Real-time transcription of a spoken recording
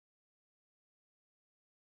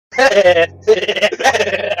Oh,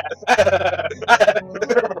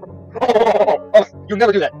 you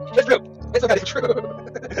never do that. It's true. It's okay. It's true.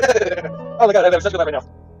 Oh my god, I'm such a good laugh right now.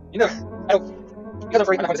 You know, I don't. Because I'm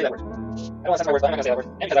afraid, I'm not going to say that word. I don't want to censor my words, but I'm not going to say that word.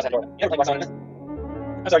 And because I was Pandora. You never play Black Zone.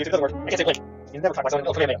 I'm sorry, YouTube, it doesn't work. I can't say blink. You never play Black Zone.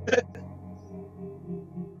 Oh, forgive me.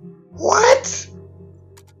 What?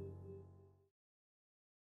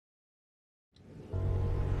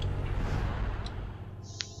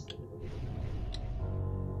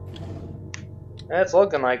 It's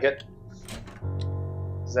looking like it.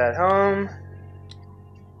 Is at home.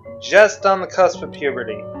 Just on the cusp of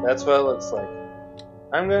puberty. That's what it looks like.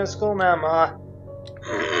 I'm going to school now, Ma.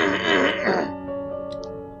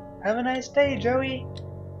 Have a nice day, Joey.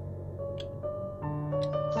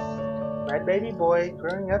 My baby boy,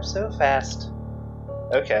 growing up so fast.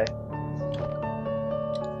 Okay.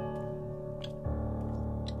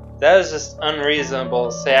 That is just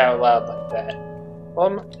unreasonable to say out loud like that.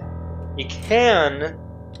 Well, you can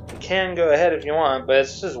go ahead if you want, but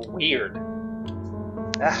it's just weird.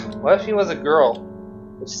 What if he was a girl?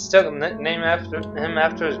 Would you still name him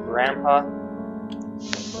after his grandpa?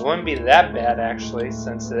 It wouldn't be that bad, actually,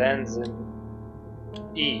 since it ends in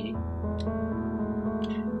E.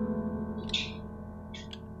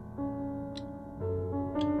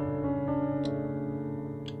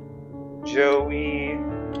 Joey,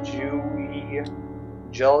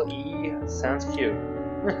 Jel-E, sounds cute.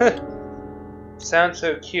 Sounds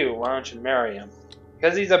so cute, why don't you marry him?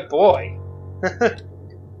 Because he's a boy.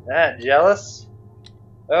 That jealous?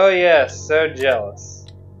 Oh yes, so jealous.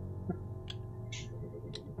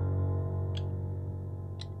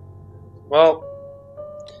 Well,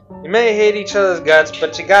 you may hate each other's guts,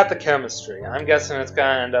 but you got the chemistry. I'm guessing it's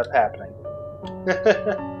gonna end up happening.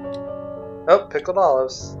 Oh, pickled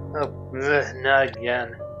olives. Oh, not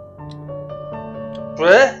again.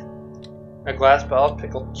 Blech! A glass bottle of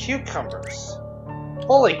pickled cucumbers.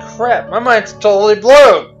 Holy crap, my mind's totally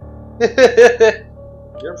blown!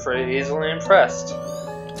 You're pretty easily impressed.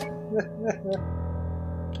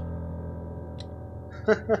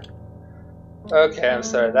 Okay, I'm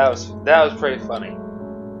sorry. That was pretty funny.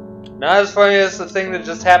 Not as funny as the thing that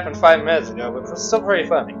just happened 5 minutes ago, but it's still pretty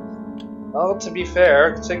funny. Well, to be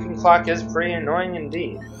fair, ticking clock is pretty annoying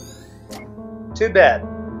indeed. Too bad.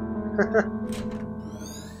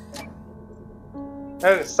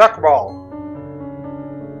 Oh, soccer ball.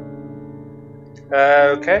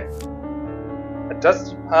 Okay. A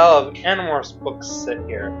dusty pile of Animorphs books sit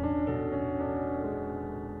here.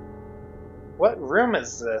 What room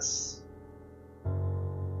is this?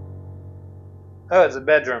 Oh, it's a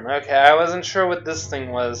bedroom. Okay, I wasn't sure what this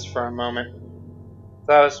thing was for a moment.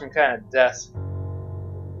 Thought it was some kind of desk.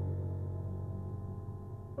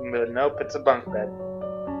 But nope, it's a bunk bed.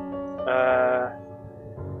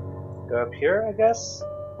 Go up here, I guess?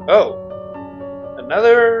 Oh!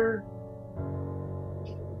 Another...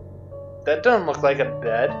 That doesn't look like a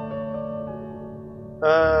bed.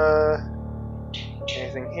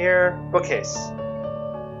 Anything here? Bookcase.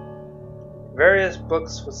 Various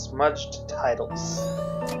books with smudged titles.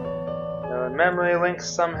 Memory links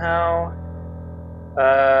somehow.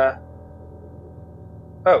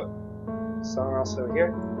 Oh. Someone else over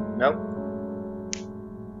here? Nope.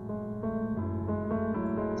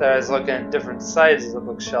 Thought I was looking at different sides of the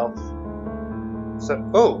bookshelf. So,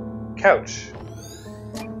 oh! Couch.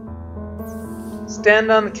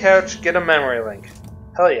 Stand on the couch, get a memory link.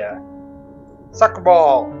 Hell yeah. Soccer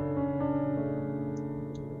ball!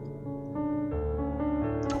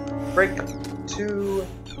 Break 2,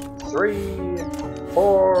 3,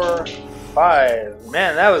 4, 5.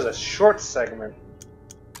 Man, that was a short segment.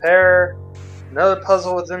 Pair. Another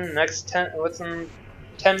puzzle within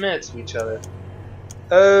 10 minutes of each other.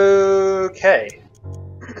 Okay.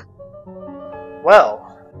 Well.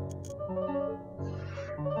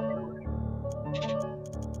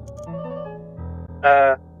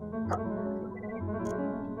 I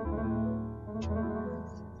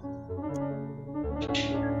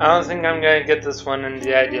don't think I'm gonna get this one in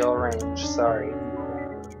the ideal range, sorry.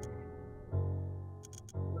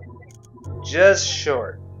 Just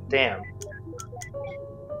short. Damn.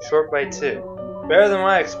 Short by 2. Better than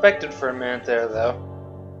what I expected for a minute there, though.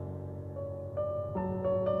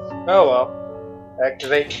 Oh well.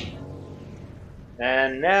 Activate.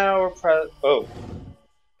 And now we're oh.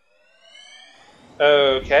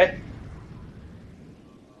 Okay.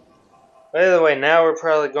 By the way, now we're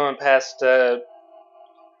probably going past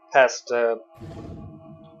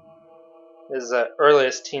his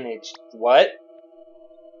earliest teenage. What?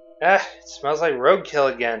 Ah, it smells like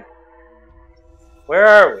roadkill again. Where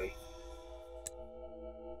are we?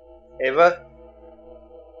 Ava?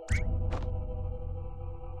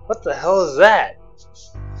 What the hell is that?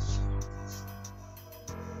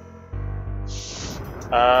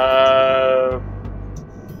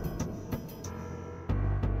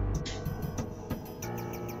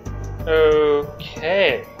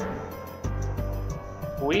 Okay.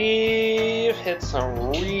 We've hit some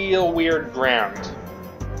real weird ground.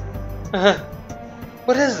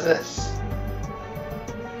 What is this?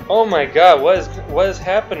 Oh my god, what is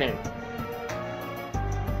happening?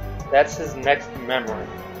 That's his next memory.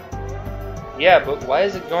 Yeah, but why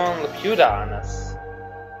is it going Laputa on us?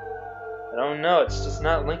 I don't know, it's just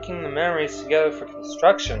not linking the memories together for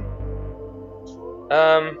construction.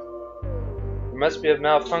 There must be a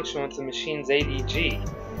malfunction with the machine's ADG.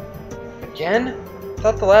 Again? I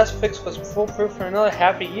thought the last fix was foolproof for another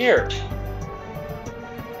half a year.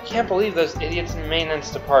 I can't believe those idiots in the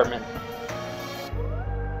maintenance department.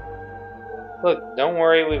 Look, don't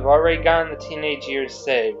worry, we've already gotten the teenage years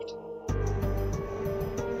saved.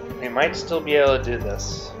 We might still be able to do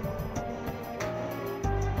this.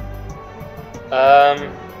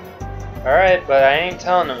 Alright, but I ain't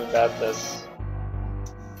telling him about this.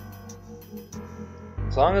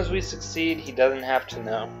 As long as we succeed, he doesn't have to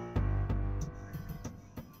know.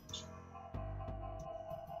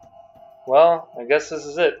 Well, I guess this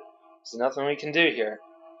is it. There's nothing we can do here.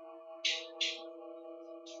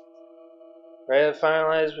 Ready to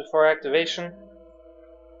finalize before activation?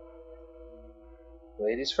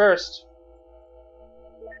 Ladies first.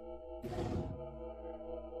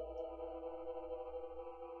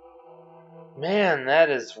 Man, that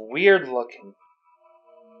is weird looking.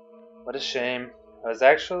 What a shame. I was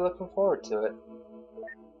actually looking forward to it.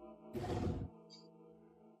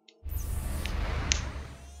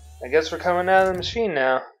 I guess we're coming out of the machine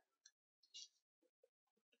now.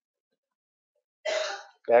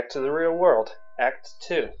 Back to the real world. Act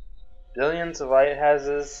 2. Billions of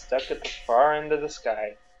lighthouses stuck at the far end of the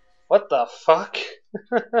sky. What the fuck?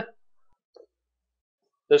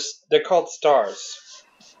 They're called stars.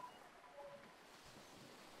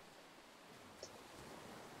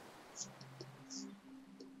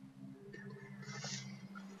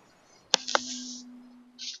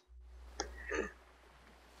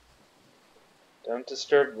 Don't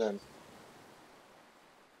disturb them.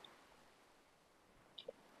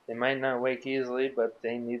 They might not wake easily, but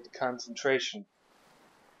they need concentration.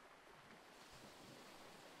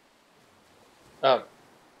 Oh,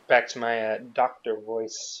 back to my doctor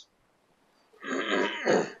voice.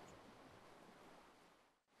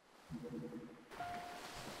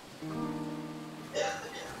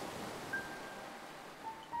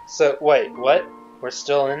 So, wait, what? We're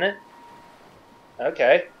still in it?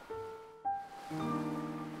 Okay.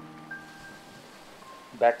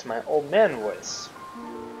 Back to my old man voice.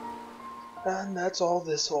 And that's all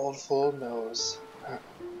this old fool knows.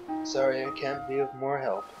 Sorry I can't be of more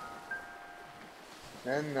help.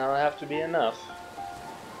 And that'll have to be enough.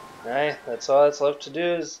 Alright, that's all that's left to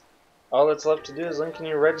do is linking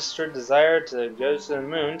your registered desire to go to the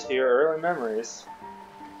moon to your early memories.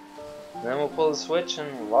 And then we'll pull the switch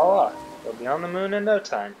and voila, you'll be on the moon in no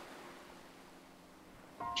time.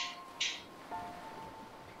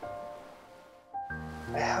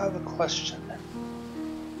 I have a question.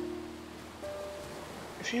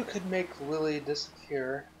 If you could make Lily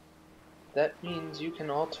disappear, that means you can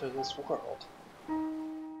alter this world.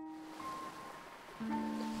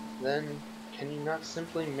 Then, can you not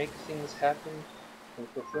simply make things happen and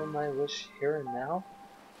fulfill my wish here and now?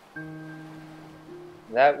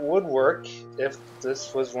 That would work if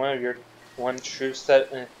this was your one true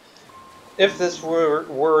set of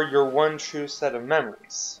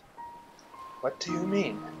memories. What do you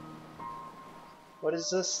mean? What is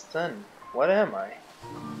this then? What am I?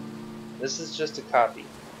 This is just a copy,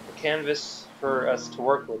 a canvas for us to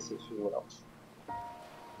work with, if you will.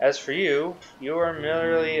 As for you, you are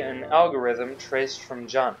merely an algorithm traced from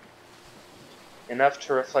John. Enough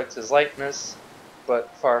to reflect his likeness, but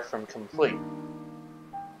far from complete.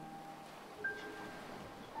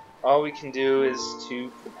 All we can do is to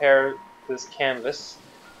prepare this canvas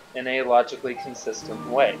in a logically consistent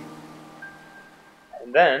way.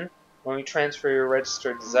 And then, when we transfer your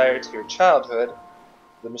registered desire to your childhood,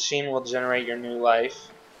 the machine will generate your new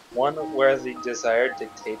life, one where the desire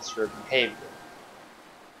dictates your behavior.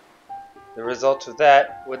 The result of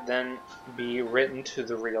that would then be written to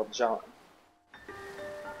the real John.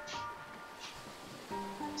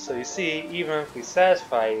 So you see, even if we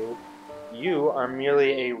satisfy you, you are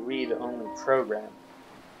merely a read-only program.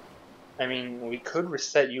 I mean, we could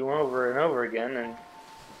reset you over and over again, and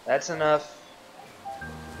that's enough.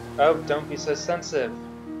 Oh, don't be so sensitive.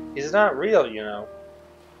 He's not real, you know.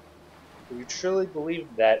 If you truly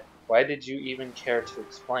believed that, Why did you even care to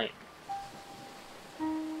explain?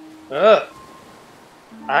 Ugh!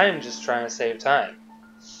 I'm just trying to save time.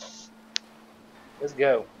 Let's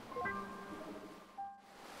go.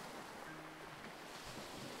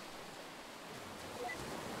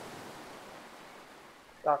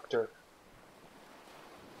 Doctor.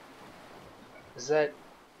 Is that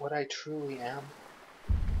what I truly am?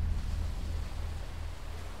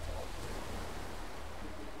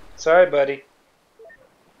 Sorry, buddy.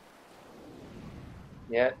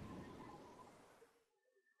 Yeah.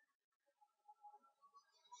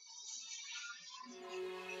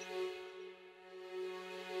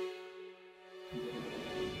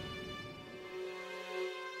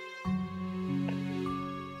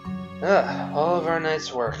 Ugh, all of our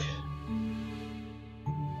night's work.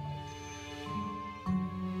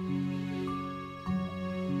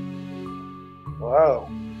 Whoa.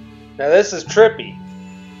 Now this is trippy.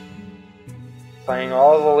 Finding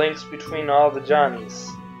all the links between all the Johnnies.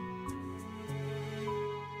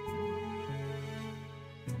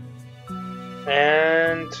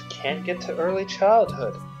 And can't get to early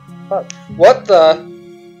childhood. Fuck. What the?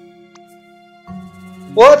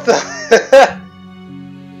 What the?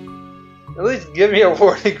 At least give me a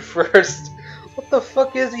warning first. What the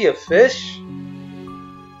fuck is he, a fish?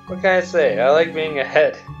 What can I say? I like being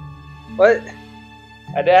ahead. What?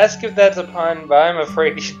 I'd ask if that's a pun, but I'm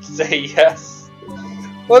afraid you'd say yes.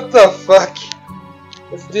 What the fuck?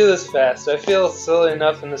 Let's do this fast. I feel silly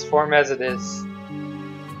enough in this form as it is.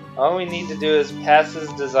 All we need to do is pass his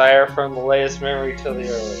desire from the latest memory to the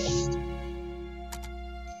earliest.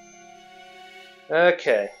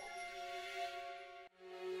 Okay.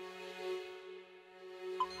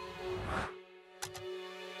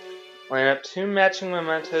 Line up 2 matching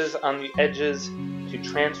mementos on the edges to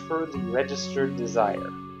transfer the registered desire.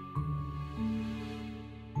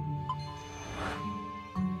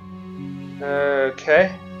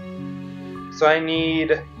 Okay. So I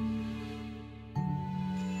need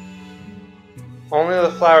only the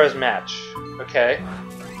flowers match. Okay.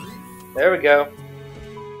 There we go.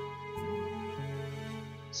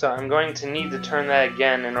 So I'm going to need to turn that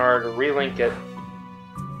again in order to relink it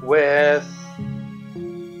with,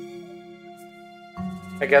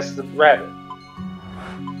 I guess, the rabbit.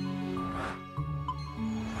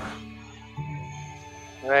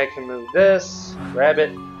 And I can move this,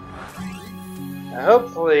 rabbit. Now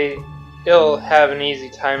hopefully it'll have an easy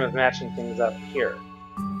time of matching things up here.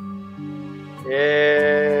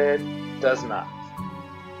 It does not.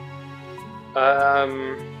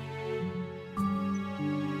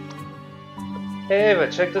 Hey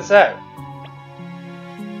Ava, check this out.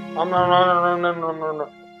 No.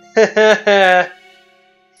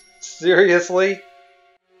 Seriously?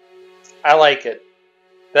 I like it.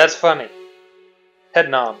 That's funny. Head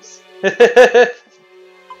noms.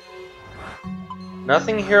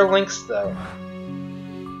 Nothing here links though.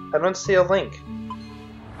 I don't see a link.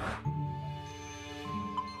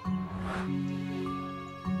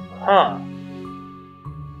 Huh.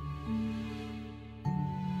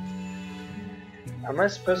 How am I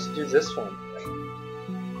supposed to do this one?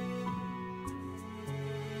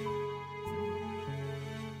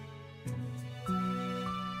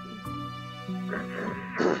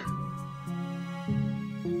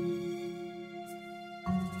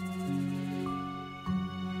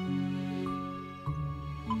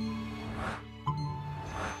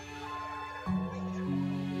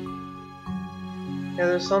 Yeah,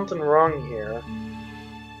 there's something wrong here.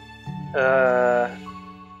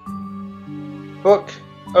 Book.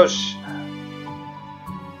 Oh,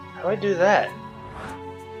 how do I do that?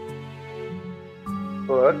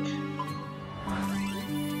 Book.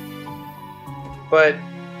 But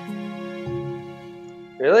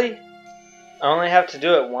really? I only have to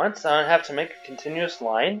do it once? I don't have to make a continuous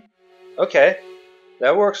line? Okay.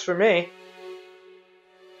 That works for me.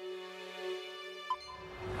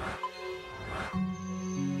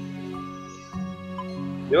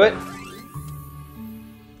 Do it.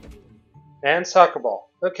 And soccer ball.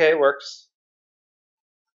 Okay, works.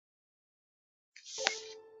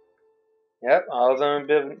 Yep, all of them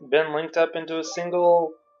have been linked up into a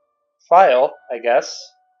single file, I guess.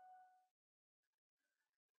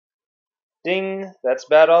 Ding! That's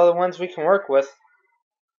about all the ones we can work with.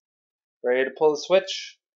 Ready to pull the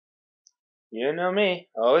switch? You know me,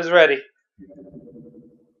 always ready.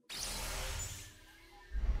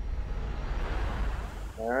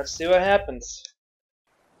 Now let's see what happens.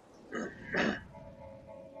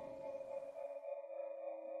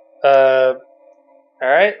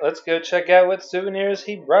 Alright, let's go check out what souvenirs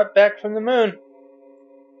he brought back from the moon.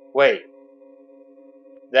 Wait.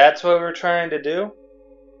 That's what we're trying to do?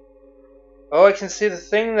 Oh, I can see the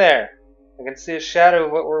thing there. I can see a shadow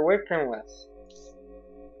of what we're working with.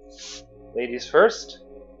 Ladies first?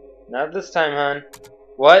 Not this time, hon.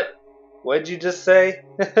 What? What'd you just say?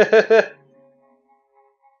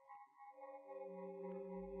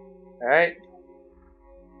 Alright.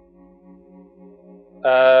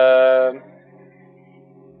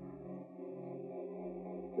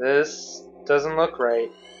 This doesn't look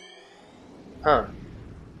right. Huh.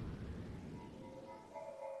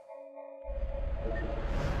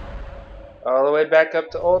 All the way back up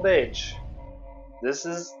to old age. This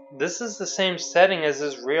is the same setting as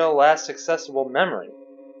his real last accessible memory.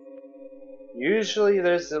 Usually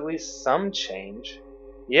there's at least some change.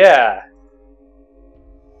 Yeah.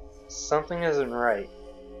 Something isn't right.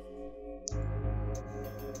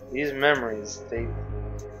 These memories, they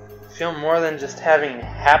feel more than just having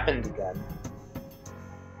happened again.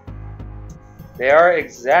 They are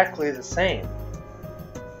exactly the same.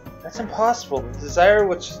 That's impossible. The desire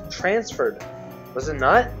was transferred. Was it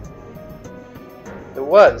not? It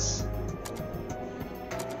was.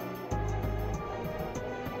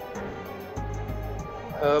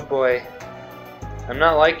 Oh boy. I'm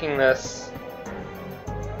not liking this.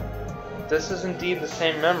 If this is indeed the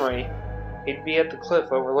same memory, he'd be at the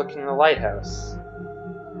cliff overlooking the lighthouse.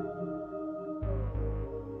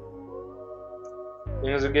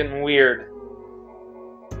 Things are getting weird.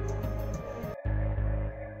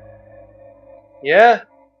 Yeah,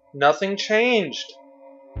 nothing changed.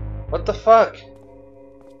 What the fuck?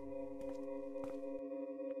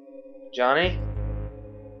 Johnny?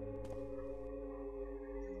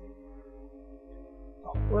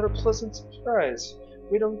 Oh, what a pleasant surprise.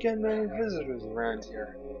 We don't get many visitors around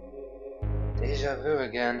here. Deja vu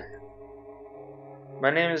again. My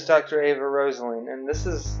name is Dr. Ava Rosaline, and this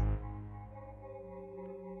is...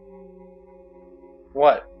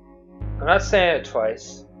 What? I'm not saying it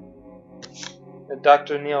twice.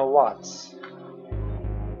 Dr. Neil Watts.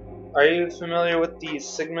 Are you familiar with the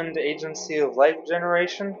Sigmund Agency of Life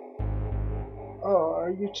Generation? Oh,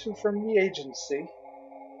 are you two from the agency?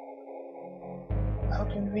 How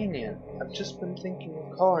convenient. I've just been thinking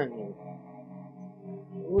of calling you.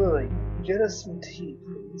 Lily, get us some tea,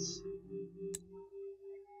 please.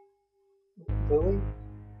 Lily?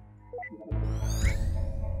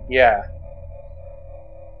 Yeah.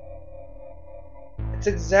 It's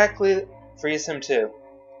exactly... Freeze him too.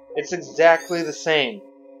 It's exactly the same.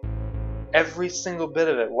 Every single bit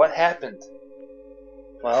of it. What happened?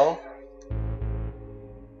 Well...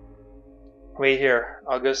 Wait here.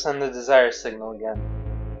 I'll go send the desire signal again.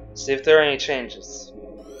 See if there are any changes.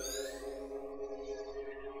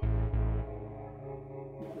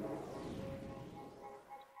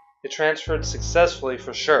 It transferred successfully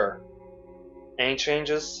for sure. Any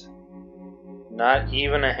changes? Not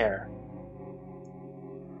even a hair.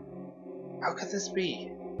 How could this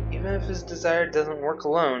be? Even if his desire doesn't work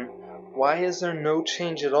alone, why is there no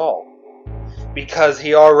change at all? Because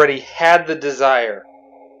he already had the desire.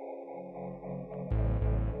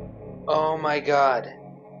 Oh my god.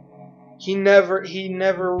 He never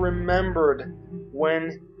remembered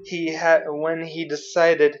when he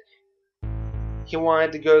decided he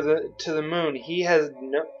wanted to go to the moon. He has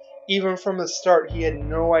no, even from the start, he had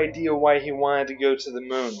no idea why he wanted to go to the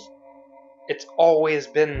moon. It's always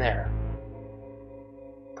been there.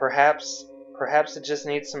 Perhaps it just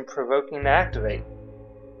needs some provoking to activate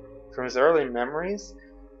from his early memories.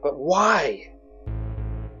 But why?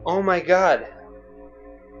 Oh my god.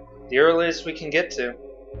 The earliest we can get to.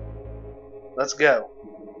 Let's go.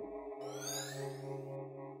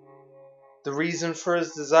 The reason for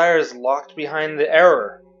his desire is locked behind the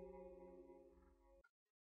error.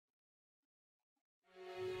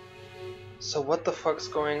 So what the fuck's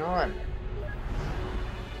going on?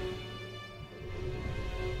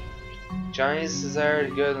 Johnny's desire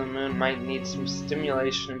to go to the moon might need some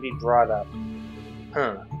stimulation to be brought up.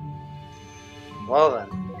 Huh. Well then.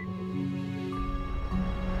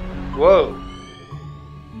 Whoa.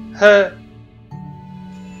 Huh.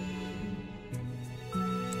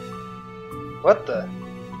 What the?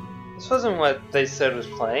 This wasn't what they said was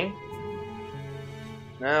playing.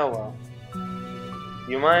 Oh well.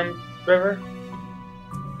 Do you mind, River?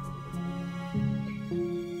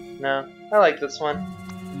 No, I like this one.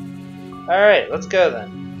 Alright, let's go then.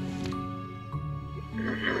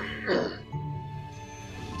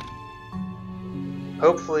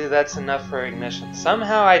 Hopefully that's enough for ignition.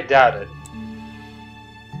 Somehow I doubt it.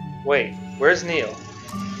 Wait, where's Neil?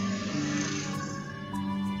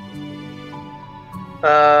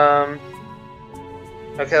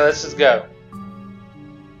 Okay, let's just go.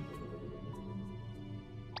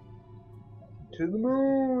 To the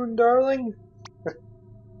moon, darling.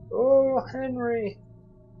 Oh, Henry.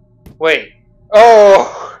 Wait.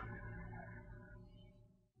 Oh!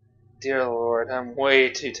 Dear Lord, I'm way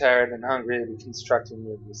too tired and hungry to be constructing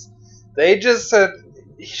movies. They just said...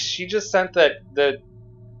 She just sent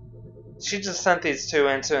She just sent these two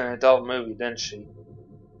into an adult movie, didn't she?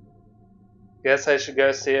 Guess I should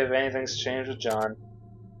go see if anything's changed with John.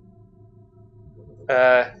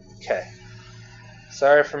 Okay.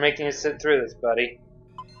 Sorry for making you sit through this, buddy.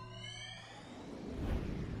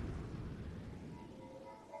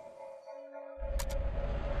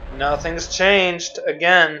 Nothing's changed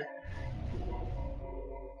again.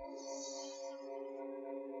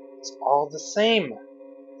 It's all the same.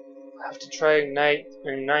 I'll have to try igniting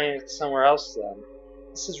it somewhere else then.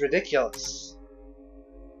 This is ridiculous.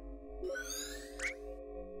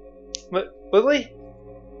 But Willie?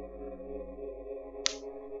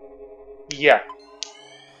 Yeah.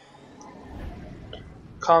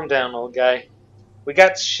 Calm down, old guy. We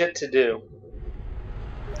got shit to do.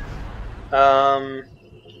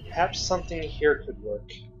 Perhaps something here could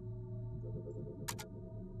work.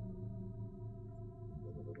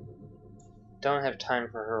 Don't have time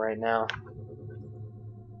for her right now.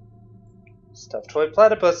 Stuffed toy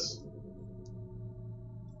platypus.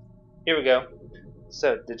 Here we go.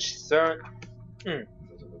 So, did she throw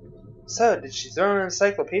an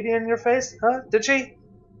encyclopedia in your face? Huh? Did she?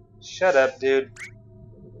 Shut up, dude.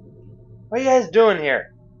 What are you guys doing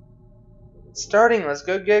here? It's starting. Let's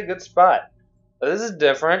go get a good spot. Oh, this is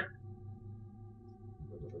different.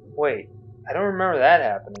 Wait, I don't remember that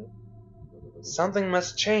happening. Something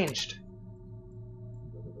must have changed.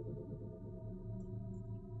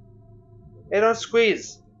 Hey, don't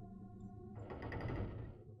squeeze.